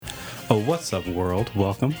Oh, what's up, world?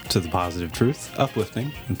 Welcome to The Positive Truth,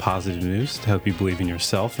 uplifting and positive news to help you believe in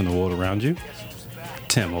yourself and the world around you.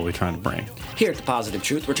 Tim, what are we trying to bring? Here at The Positive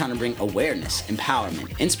Truth, we're trying to bring awareness,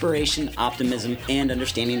 empowerment, inspiration, optimism, and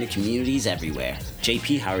understanding to communities everywhere.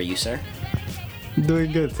 JP, how are you, sir?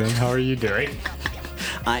 Doing good, Tim. How are you doing?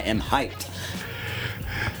 I am hyped.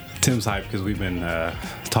 Tim's hyped because we've been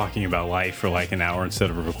talking about life for like an hour instead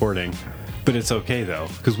of recording. But it's okay, though,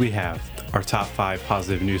 because we have our top 5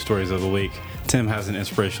 positive news stories of the week. Tim has an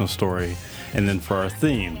inspirational story. And then for our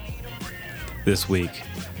theme this week,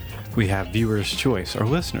 we have viewer's choice, or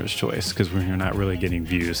listener's choice, because we're not really getting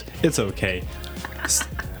views. It's okay.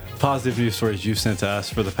 Positive news stories you've sent to us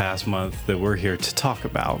for the past month that we're here to talk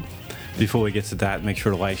about. Before we get to that, make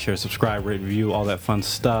sure to like, share, subscribe, rate, review, all that fun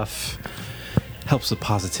stuff. Helps the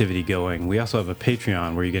positivity going. We also have a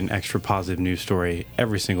Patreon where you get an extra positive news story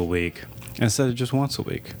every single week instead of just once a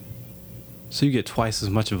week. So you get twice as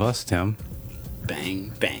much of us, Tim.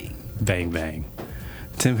 Bang, bang. Bang, bang.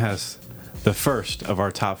 Tim has the first of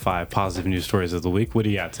our top 5 positive news stories of the week. What do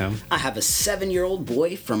you got, Tim? I have a 7-year-old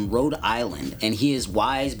boy from Rhode Island, and he is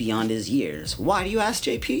wise beyond his years. Why do you ask,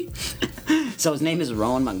 JP? So his name is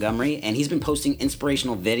Rowan Montgomery, and he's been posting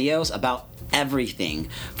inspirational videos about everything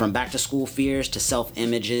from back to school fears to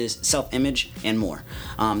self-image and more.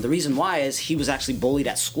 The reason why is he was actually bullied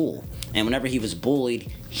at school, and whenever he was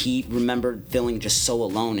bullied, he remembered feeling just so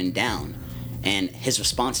alone and down. And his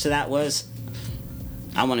response to that was,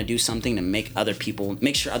 I want to do something to make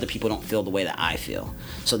sure other people don't feel the way that I feel.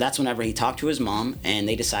 So that's whenever he talked to his mom, and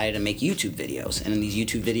they decided to make YouTube videos. And these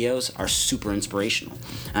YouTube videos are super inspirational.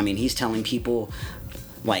 I mean, he's telling people,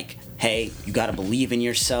 like, hey, you got to believe in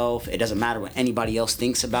yourself. It doesn't matter what anybody else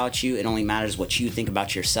thinks about you. It only matters what you think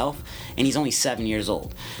about yourself. And he's only 7 years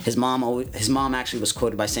old. His mom actually was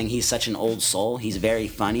quoted by saying he's such an old soul. He's very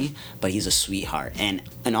funny, but he's a sweetheart. And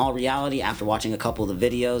in all reality, after watching a couple of the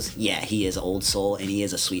videos, yeah, he is an old soul and he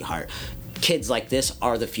is a sweetheart. Kids like this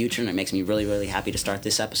are the future, and it makes me really, really happy to start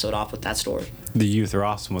this episode off with that story. The youth are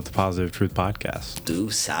awesome with the Positive Truth podcast. Du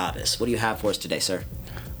sabes. What do you have for us today, sir?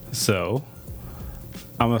 So,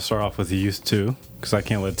 I'm going to start off with the youth too, because I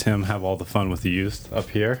can't let Tim have all the fun with the youth up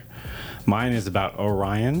here. Mine is about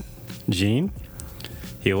Orion Jean.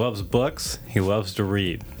 He loves books. He loves to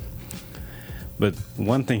read. But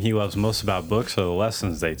one thing he loves most about books are the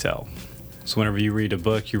lessons they tell. So whenever you read a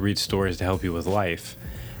book, you read stories to help you with life.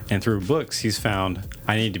 And through books, he's found,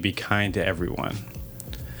 I need to be kind to everyone.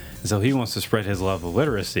 And so he wants to spread his love of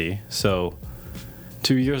literacy. So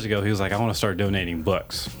 2 years ago, he was like, I want to start donating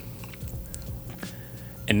books.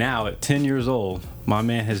 And now, at 10 years old, my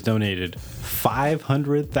man has donated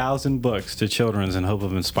 500,000 books to children in hope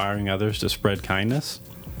of inspiring others to spread kindness.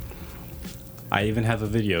 I even have a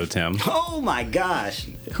video, Tim. Oh my gosh.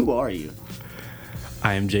 Who are you?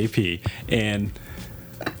 I am JP. And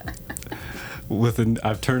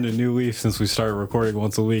I've turned a new leaf since we started recording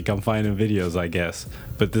once a week. I'm finding videos, I guess.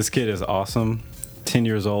 But this kid is awesome. 10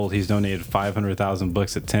 years old. He's donated 500,000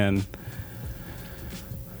 books at 10.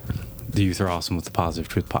 The youth are awesome with the Positive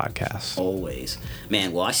Truth podcast. Always.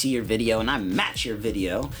 Man, well, I see your video and I match your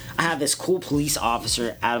video. I have this cool police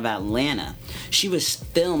officer out of Atlanta. She was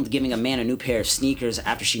filmed giving a man a new pair of sneakers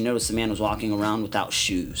after she noticed the man was walking around without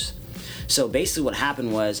shoes. So basically what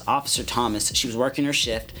happened was Officer Thomas, she was working her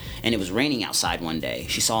shift and it was raining outside one day.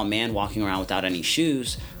 She saw a man walking around without any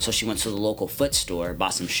shoes, so she went to the local foot store,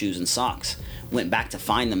 bought some shoes and socks. Went back to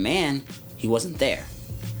find the man, he wasn't there.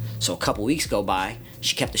 So a couple weeks go by,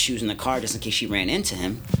 she kept the shoes in the car just in case she ran into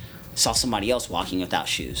him. Saw somebody else walking without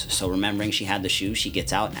shoes. So remembering she had the shoes, she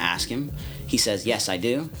gets out and asks him. He says, yes, I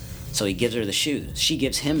do. So he gives her the shoes. She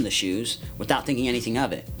gives him the shoes without thinking anything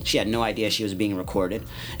of it. She had no idea she was being recorded.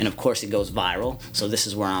 And of course it goes viral. So this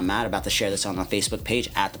is where I'm at, about to share this on my Facebook page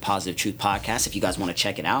at the Positive Truth Podcast if you guys want to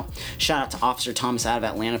check it out. Shout out to Officer Thomas out of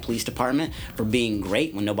Atlanta Police Department for being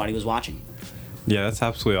great when nobody was watching. Yeah, that's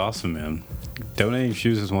absolutely awesome, man. Donating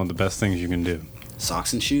shoes is one of the best things you can do.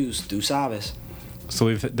 Socks and shoes, du sabes. So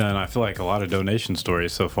we've done, I feel like, a lot of donation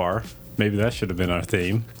stories so far. Maybe that should have been our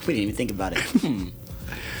theme. We didn't even think about it.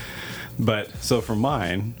 But, so for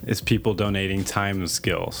mine, it's people donating time and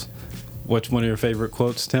skills. What's one of your favorite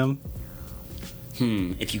quotes, Tim?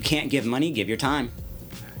 If you can't give money, give your time.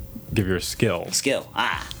 Give your skill. Skill.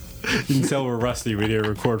 You can tell we're rusty. We didn't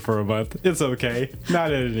record for a month. It's okay.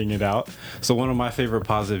 Not editing it out. So one of my favorite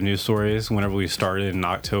positive news stories, whenever we started in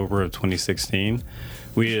October of 2016,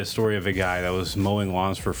 we did a story of a guy that was mowing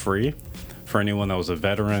lawns for free for anyone that was a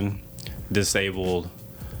veteran, disabled,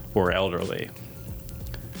 or elderly.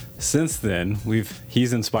 Since then,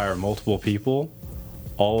 he's inspired multiple people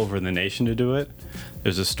all over the nation to do it.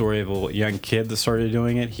 There's a story of a young kid that started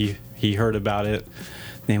doing it. He heard about it.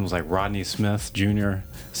 His name was like Rodney Smith Jr.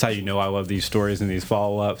 That's how you know I love these stories and these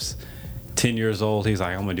follow-ups. 10 years old, he's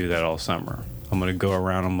like, I'm going to do that all summer. I'm going to go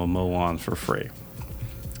around, I'm going to mow lawns for free.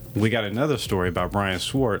 We got another story about Brian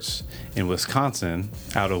Schwartz in Wisconsin,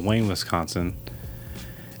 out of Wayne, Wisconsin.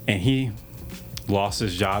 And he lost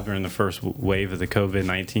his job during the first wave of the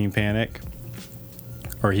COVID-19 panic.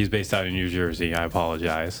 Or he's based out in New Jersey, I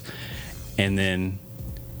apologize. And then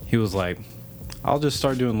he was like, I'll just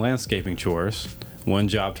start doing landscaping chores. One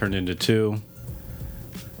job turned into two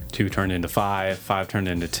turned into five turned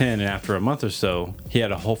into 10, and after a month or so, he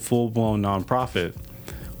had a whole full-blown nonprofit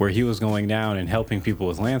where he was going down and helping people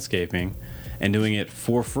with landscaping and doing it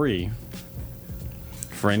for free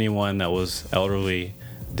for anyone that was elderly,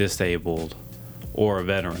 disabled, or a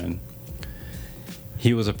veteran.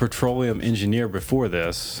 He was a petroleum engineer before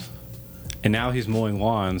this, and now he's mowing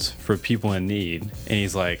lawns for people in need. And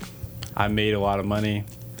he's like, I made a lot of money.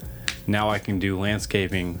 Now I can do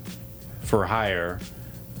landscaping for hire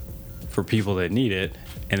for people that need it,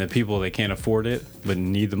 and the people that can't afford it but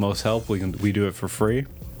need the most help, we do it for free.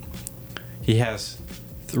 He has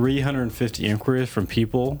 350 inquiries from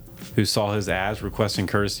people who saw his ads requesting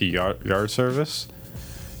courtesy yard service,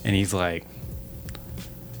 and he's like,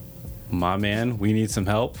 my man, we need some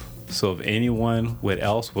help. So if anyone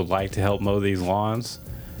else would like to help mow these lawns,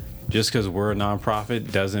 just because we're a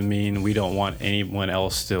nonprofit doesn't mean we don't want anyone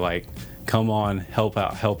else to like come on, help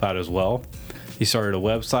out as well. He started a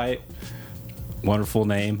website, wonderful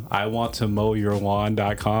name,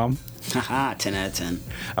 iwanttomoyourlawn.com. Haha, 10 out of 10.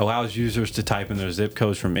 Allows users to type in their zip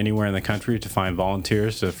codes from anywhere in the country to find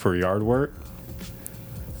volunteers for yard work.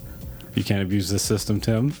 You can't abuse this system,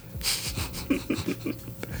 Tim.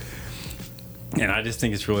 And I just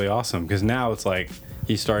think it's really awesome because now it's like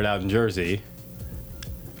he started out in Jersey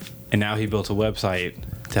and now he built a website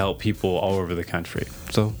to help people all over the country.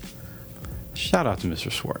 So shout out to Mr.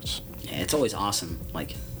 Schwartz. Yeah, it's always awesome.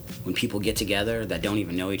 Like when people get together that don't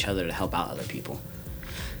even know each other to help out other people.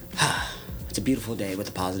 It's a beautiful day with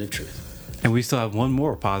a positive truth. And we still have one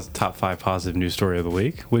more top 5 positive news story of the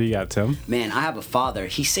week. What do you got, Tim? Man, I have a father.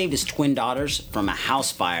 He saved his twin daughters from a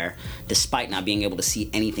house fire despite not being able to see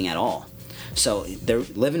anything at all. So they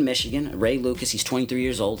live in Michigan. Ray Lucas, he's 23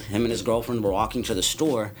 years old. Him and his girlfriend were walking to the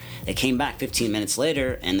store. They came back 15 minutes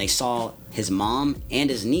later, and they saw his mom and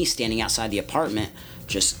his niece standing outside the apartment,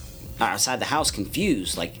 just outside the house,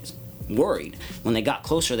 confused, like worried. When they got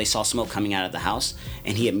closer, they saw smoke coming out of the house,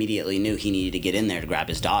 and he immediately knew he needed to get in there to grab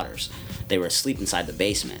his daughters. They were asleep inside the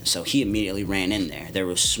basement, so he immediately ran in there. There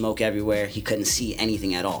was smoke everywhere. He couldn't see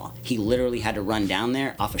anything at all. He literally had to run down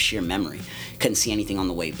there off of sheer memory. Couldn't see anything on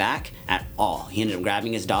the way back at all. He ended up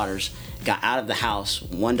grabbing his daughters, got out of the house.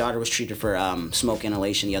 One daughter was treated for smoke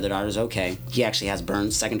inhalation. The other daughter's okay. He actually has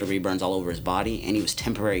burns, second-degree burns all over his body, and he was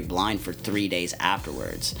temporarily blind for 3 days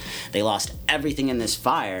afterwards. They lost everything in this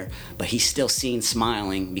fire, but he's still seen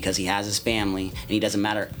smiling because he has his family, and he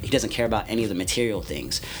doesn't care about any of the material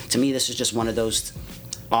things. To me, this is just one of those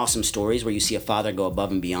awesome stories where you see a father go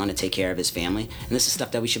above and beyond to take care of his family, and this is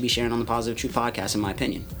stuff that we should be sharing on the Positive Truth Podcast, in my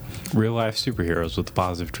opinion. Real life superheroes with the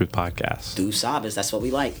Positive Truth Podcast. Do sabes, that's what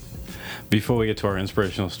we like. Before we get to our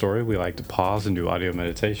inspirational story, we like to pause and do audio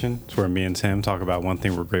meditation. It's where me and Tim talk about one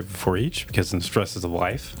thing we're grateful for each, because in the stresses of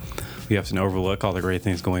life, we often overlook all the great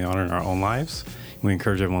things going on in our own lives. We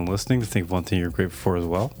encourage everyone listening to think of one thing you're grateful for as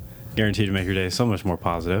well. Guaranteed to make your day so much more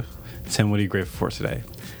positive. Tim, what are you grateful for today?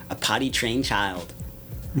 A potty-trained child.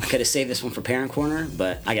 I could have saved this one for Parent Corner,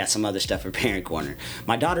 but I got some other stuff for Parent Corner.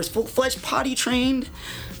 My daughter's full-fledged potty-trained.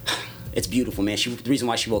 It's beautiful, man. The reason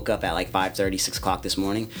why she woke up at like 5:30, 6 o'clock this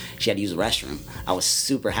morning, she had to use the restroom. I was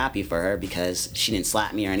super happy for her because she didn't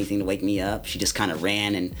slap me or anything to wake me up. She just kind of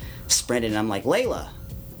ran and sprinted, and I'm like, Layla.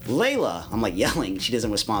 I'm like yelling. She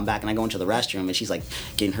doesn't respond back, and I go into the restroom, and she's like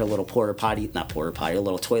getting her little her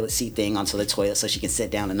little toilet seat thing onto the toilet so she can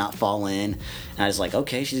sit down and not fall in. And I was like,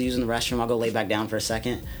 okay, she's using the restroom. I'll go lay back down for a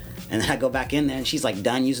second. And then I go back in there, and she's like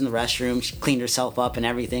done using the restroom. She cleaned herself up and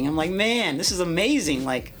everything. I'm like, man, this is amazing.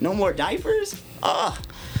 Like, no more diapers?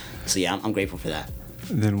 So yeah, I'm grateful for that.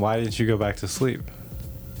 Then why didn't you go back to sleep?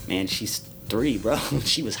 Man, she's 3, bro.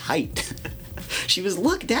 She was hyped. She was,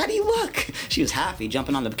 look, Daddy, look. She was happy,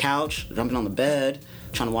 jumping on the couch, jumping on the bed,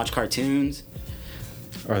 trying to watch cartoons.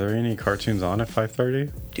 Are there any cartoons on at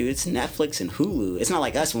 5:30? Dude, it's Netflix and Hulu. It's not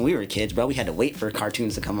like us when we were kids, bro. We had to wait for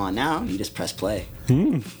cartoons to come on. Now you just press play.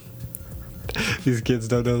 These kids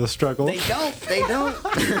don't know the struggle. They don't.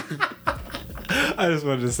 I just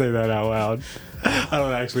wanted to say that out loud. I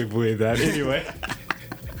don't actually believe that. Anyway,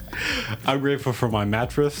 I'm grateful for my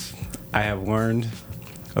mattress. I have learned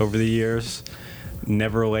over the years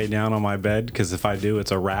never lay down on my bed, because if I do,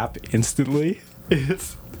 it's a wrap instantly.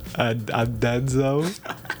 It's a dead zone.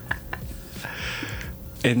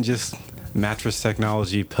 And just mattress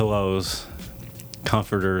technology, pillows,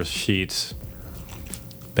 comforters, sheets,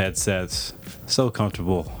 bed sets, so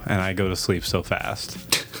comfortable, and I go to sleep so fast.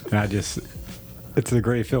 And it's a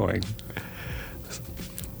great feeling.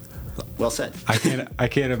 Well said. I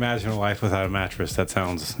can't imagine a life without a mattress. That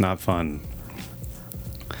sounds not fun.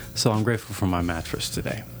 So I'm grateful for my mattress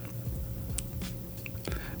today.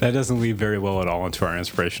 That doesn't lead very well at all into our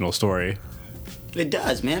inspirational story. It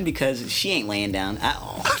does, man, because she ain't laying down at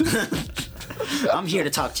all. I'm here to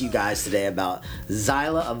talk to you guys today about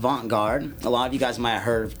Zyla Avant-Garde. A lot of you guys might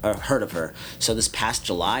have heard of her. So this past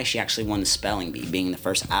July, she actually won the spelling bee, being the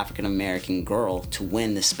first African-American girl to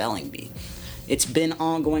win the spelling bee. It's been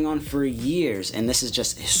going on for years, and this is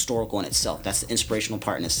just historical in itself. That's the inspirational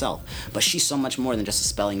part in itself. But she's so much more than just a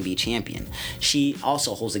spelling bee champion. She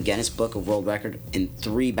also holds a Guinness Book of World Record in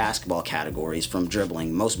 3 basketball categories, from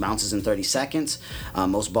dribbling: most bounces in 30 seconds,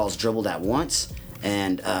 most balls dribbled at once,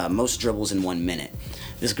 and most dribbles in 1 minute.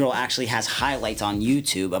 This girl actually has highlights on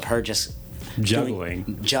YouTube of her just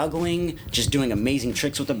juggling, just doing amazing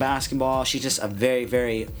tricks with the basketball. She's just a very,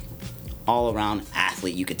 very all-around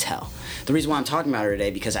athlete, you could tell. The reason why I'm talking about her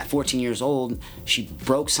today, because at 14 years old, she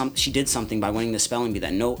did something by winning the spelling bee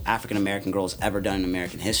that no African-American girl has ever done in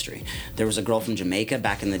American history. There was a girl from Jamaica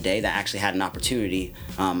back in the day that actually had an opportunity.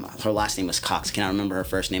 Her last name was Cox. I cannot remember her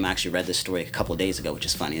first name. I actually read this story a couple of days ago, which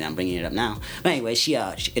is funny, and I'm bringing it up now. But anyway,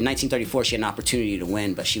 in 1934, she had an opportunity to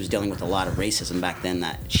win, but she was dealing with a lot of racism back then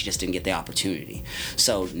that she just didn't get the opportunity.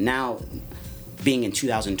 So now, being in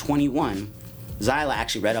 2021, Zyla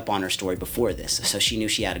actually read up on her story before this, so she knew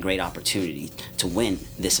she had a great opportunity to win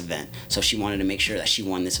this event. So she wanted to make sure that she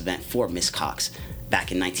won this event for Miss Cox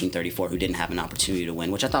back in 1934, who didn't have an opportunity to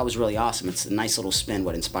win, which I thought was really awesome. It's a nice little spin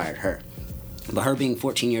what inspired her. But her being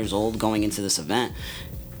 14 years old going into this event,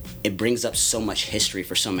 it brings up so much history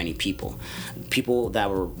for so many people. People that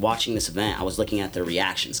were watching this event, I was looking at their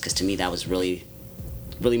reactions, because to me that was really,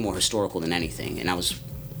 really more historical than anything. And I was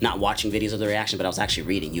not watching videos of the reaction, but I was actually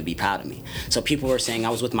reading. You'd be proud of me. So people were saying, I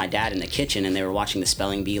was with my dad in the kitchen, and they were watching the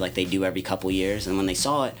spelling bee like they do every couple years, and when they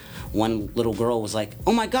saw it, one little girl was like,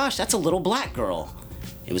 oh my gosh, that's a little black girl.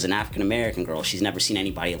 It was an African-American girl. She's never seen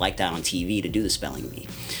anybody like that on TV to do the spelling bee.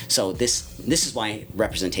 So this is why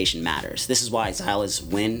representation matters. This is why Zyla's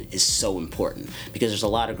win is so important, because there's a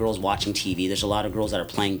lot of girls watching TV. There's a lot of girls that are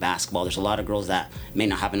playing basketball. There's a lot of girls that may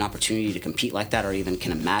not have an opportunity to compete like that, or even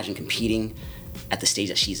can imagine competing at the stage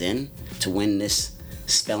that she's in, to win this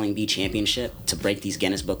spelling bee championship, to break these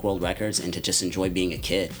Guinness Book World Records, and to just enjoy being a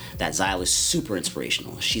kid. That Zyla is super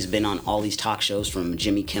inspirational. She's been on all these talk shows, from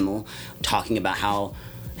Jimmy Kimmel, talking about how,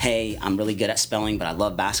 hey, I'm really good at spelling, but I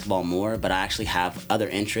love basketball more, but I actually have other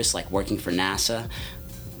interests like working for NASA.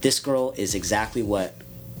 This girl is exactly what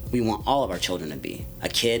we want all of our children to be. A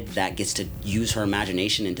kid that gets to use her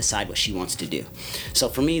imagination and decide what she wants to do. So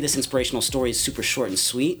for me, this inspirational story is super short and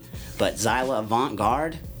sweet, but Zyla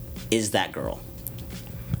Avant-Garde is that girl.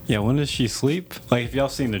 Yeah, when does she sleep? Like, if y'all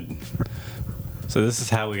seen the... So this is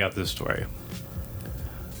how we got this story.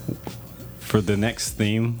 For the next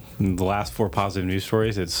theme, the last 4 positive news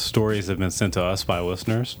stories, it's stories that have been sent to us by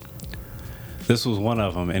listeners. This was one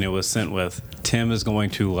of them, and it was sent with, Tim is going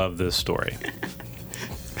to love this story.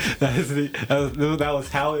 That was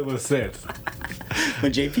how it was sent.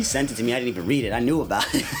 When JP sent it to me, I didn't even read it. I knew about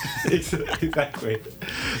it. Exactly.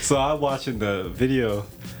 So I'm watching the video,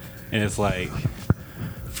 and it's like,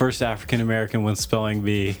 first African American wins spelling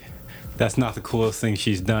bee. That's not the coolest thing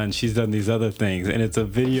she's done. She's done these other things. And it's a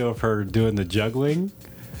video of her doing the juggling.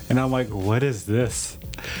 And I'm like, what is this?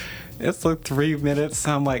 It's like 3 minutes.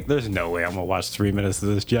 I'm like, there's no way I'm going to watch 3 minutes of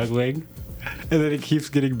this juggling. And then it keeps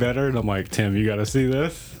getting better. And I'm like, Tim, you got to see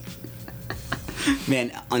this.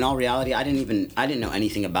 Man, in all reality, I didn't know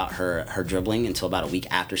anything about her dribbling until about a week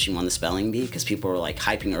after she won the spelling bee, because people were like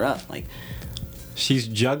hyping her up. Like, she's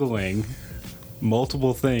juggling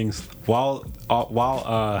multiple things while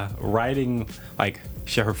riding, like,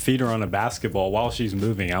 her feet are on a basketball while she's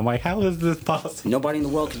moving. I'm like, how is this possible? Nobody in the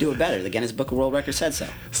world could do it better. The Guinness Book of World Records said so.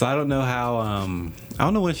 So I don't know how. I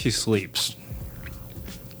don't know when she sleeps.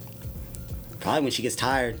 Probably when she gets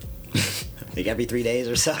tired, like every 3 days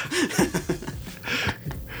or so.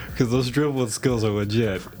 Because those dribbling skills are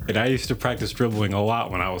legit. And I used to practice dribbling a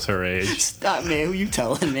lot when I was her age. Stop, man. Who you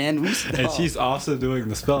telling, man? And she's also doing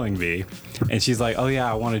the spelling bee. And she's like, oh,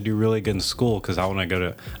 yeah, I want to do really good in school because I want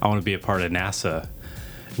to be a part of NASA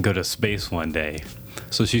and go to space one day.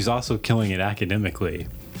 So she's also killing it academically.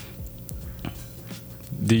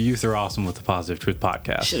 The youth are awesome with the Positive Truth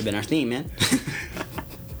Podcast. Should have been our theme, man.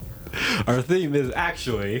 Our theme is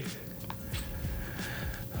actually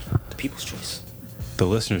The people's choice. the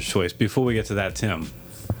listener's choice. Before we get to that, Tim,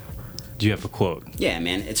 do you have a quote? Yeah,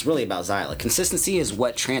 man, it's really about Zyla. Consistency is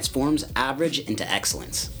what transforms average into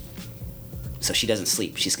excellence. So she doesn't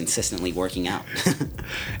sleep. She's consistently working out.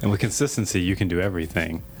 And with consistency, you can do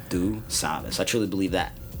everything. Du sabes. I truly believe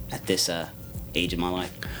that at this age of my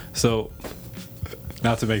life. So,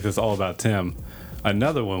 not to make this all about Tim,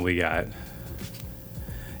 another one we got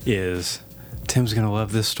is Tim's going to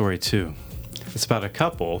love this story too. It's about a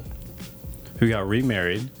couple who got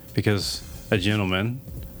remarried because a gentleman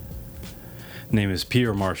name is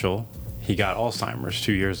Peter Marshall. He got Alzheimer's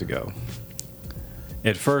 2 years ago.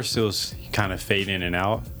 At first, it was kind of fade in and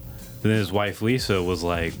out. But then his wife, Lisa, was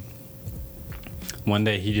like, one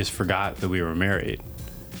day he just forgot that we were married.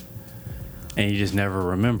 And he just never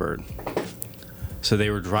remembered. So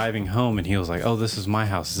they were driving home, and he was like, oh, this is my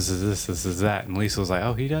house. This is this, this is that. And Lisa was like,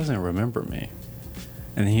 oh, he doesn't remember me.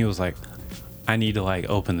 And then he was like, I need to, like,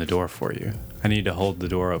 open the door for you. I need to hold the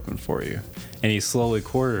door open for you. And he slowly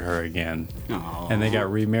courted her again. Aww. And they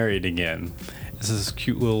got remarried again. This is this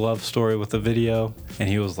cute little love story with a video. And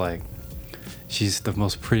he was like, she's the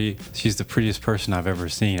prettiest person I've ever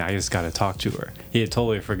seen. I just got to talk to her. He had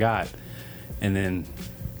totally forgot. And then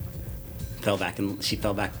she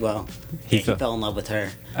fell back. Well, he he fell in love with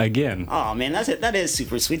her again. Oh man, that's it. That is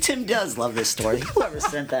super sweet. Tim does love this story. Whoever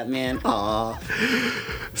sent that, man. Aw.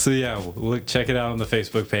 So yeah, look, check it out on the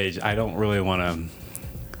Facebook page. I don't really want to.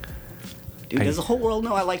 Dude, does the whole world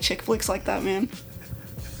know I like chick flicks like that, man?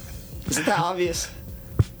 Is it that obvious?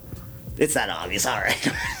 It's that obvious. All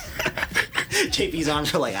right. JP's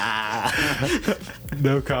arms are like, ah.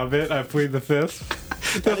 No comment. I plead the fifth.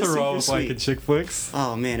 Nothing wrong with liking chick flicks.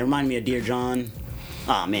 Oh man, it reminded me of Dear John.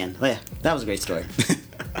 Oh man, yeah, that was a great story.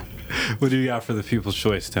 What do you got for the People's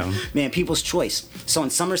Choice, Tim? Man, People's Choice. So in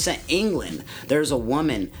Somerset, England, there's a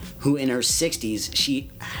woman who in her 60s,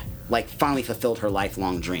 she finally fulfilled her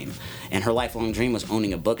lifelong dream. And her lifelong dream was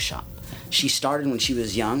owning a bookshop. She started when she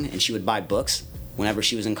was young, and she would buy books whenever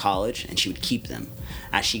she was in college, and she would keep them.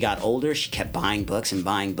 As she got older, she kept buying books,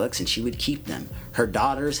 and she would keep them. Her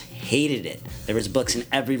daughters hated it. There was books in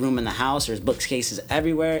every room in the house. There was bookcases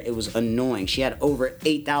everywhere. It was annoying. She had over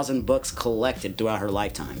 8,000 books collected throughout her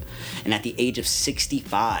lifetime. And at the age of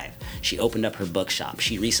 65, she opened up her bookshop.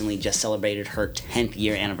 She recently just celebrated her 10th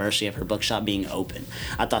year anniversary of her bookshop being open.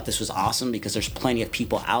 I thought this was awesome because there's plenty of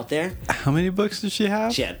people out there. How many books did she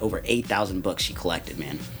have? She had over 8,000 books she collected,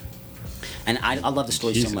 man. And I love the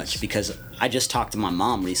story so much because I just talked to my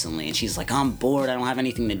mom recently, and she's like, I'm bored, I don't have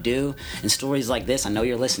anything to do. And stories like this, I know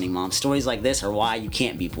you're listening, Mom, stories like this are why you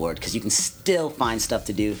can't be bored, because you can still find stuff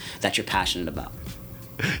to do that you're passionate about.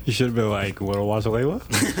 You should have been like, want to watch Layla?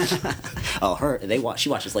 Oh, she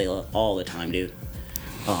watches Layla all the time, dude.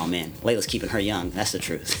 Oh, man, Layla's keeping her young, that's the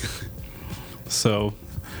truth. So,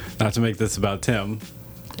 not to make this about Tim.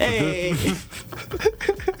 Hey!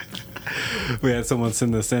 We had someone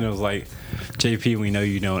send this in. It was like, JP, we know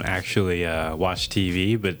you don't actually watch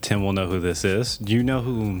TV, but Tim will know who this is. Do you know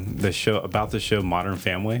who the show Modern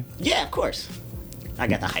Family? Yeah, of course. I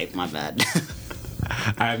got the hype, my bad.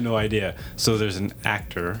 I have no idea. So there's an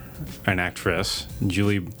actress,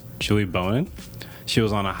 Julie Bowen. She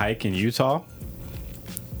was on a hike in Utah.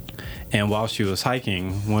 And while she was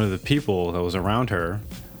hiking, one of the people that was around her,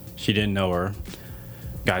 she didn't know her,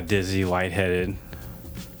 got dizzy, lightheaded.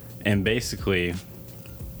 And basically,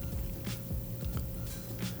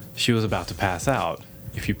 she was about to pass out.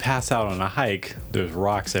 If you pass out on a hike, there's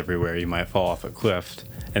rocks everywhere. You might fall off a cliff.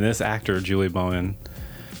 And this actor, Julie Bowen,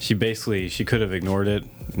 she could have ignored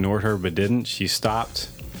her, but didn't. She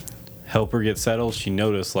stopped, helped her get settled. She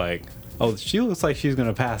noticed, she looks like she's going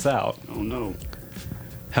to pass out. Oh, no.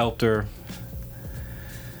 Helped her,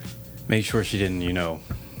 made sure she didn't,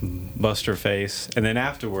 bust her face. And then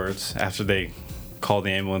afterwards, after they called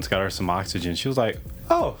the ambulance, got her some oxygen, she was like,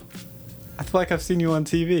 oh, I feel like I've seen you on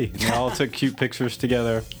TV. And they all took cute pictures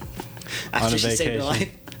together on a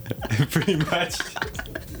vacation. Pretty much.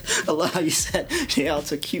 I love how you said they all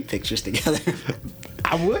took cute pictures together.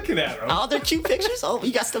 I'm looking at them. Oh, they're cute pictures? Oh,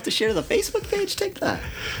 you got stuff to share to the Facebook page? Take that.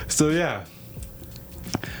 So, yeah.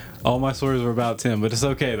 All my stories were about Tim, but it's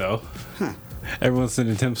okay, though. Huh. Everyone's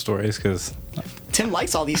sending Tim stories, because Tim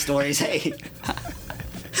likes all these stories. Hey,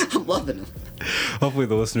 I'm loving them. Hopefully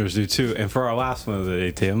the listeners do too. And for our last one of the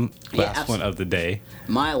day, Tim, one of the day.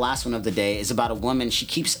 My last one of the day is about a woman. She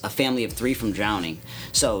keeps a family of 3 from drowning.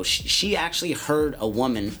 So she actually heard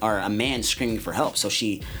a man screaming for help. So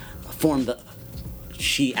she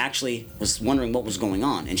actually was wondering what was going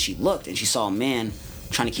on. And she looked and she saw a man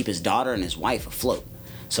trying to keep his daughter and his wife afloat.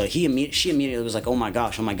 So she immediately was like, oh my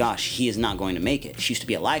gosh, he is not going to make it. She used to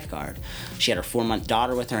be a lifeguard. She had her 4-month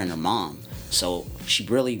daughter with her and her mom. So she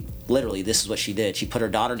really, literally, this is what she did. She put her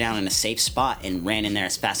daughter down in a safe spot and ran in there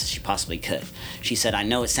as fast as she possibly could. She said, I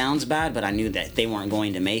know it sounds bad, but I knew that they weren't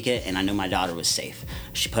going to make it, and I knew my daughter was safe.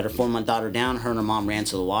 She put her 4-month daughter down, her and her mom ran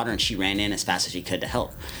to the water, and she ran in as fast as she could to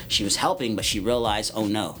help. She was helping, but she realized, oh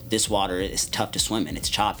no, this water is tough to swim in. It's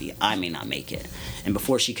choppy. I may not make it. And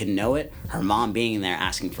before she could know it, her mom being there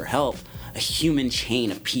asking for help, a human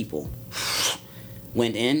chain of people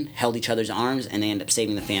went in, held each other's arms, and they ended up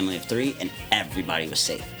saving the family of 3, and everybody was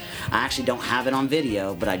safe. I actually don't have it on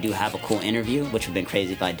video, but I do have a cool interview, which would have been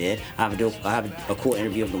crazy if I did. I have a cool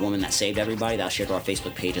interview of the woman that saved everybody that I'll share to our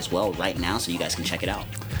Facebook page as well right now, so you guys can check it out.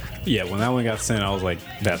 Yeah, when that one got sent, I was like,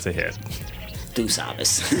 that's a hit. Tu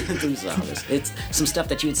sabes. Tu sabes. It's some stuff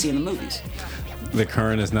that you would see in the movies. The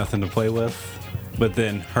current is nothing to play with, but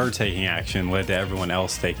then her taking action led to everyone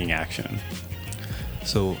else taking action.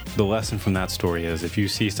 So the lesson from that story is if you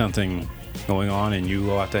see something going on and you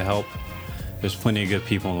go out to help, there's plenty of good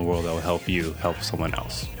people in the world that will help you help someone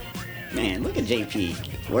else. Man, look at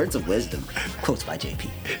JP. Words of wisdom. Quotes by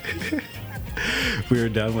JP. We are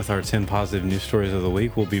done with our 10 positive news stories of the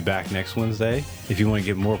week. We'll be back next Wednesday. If you want to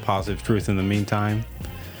get more positive truth in the meantime,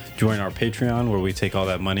 join our Patreon where we take all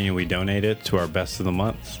that money and we donate it to our best of the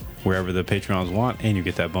month, wherever the Patreons want, and you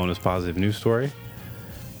get that bonus positive news story.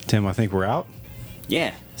 Tim, I think we're out.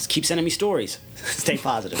 Yeah, just keep sending me stories. Stay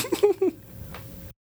positive.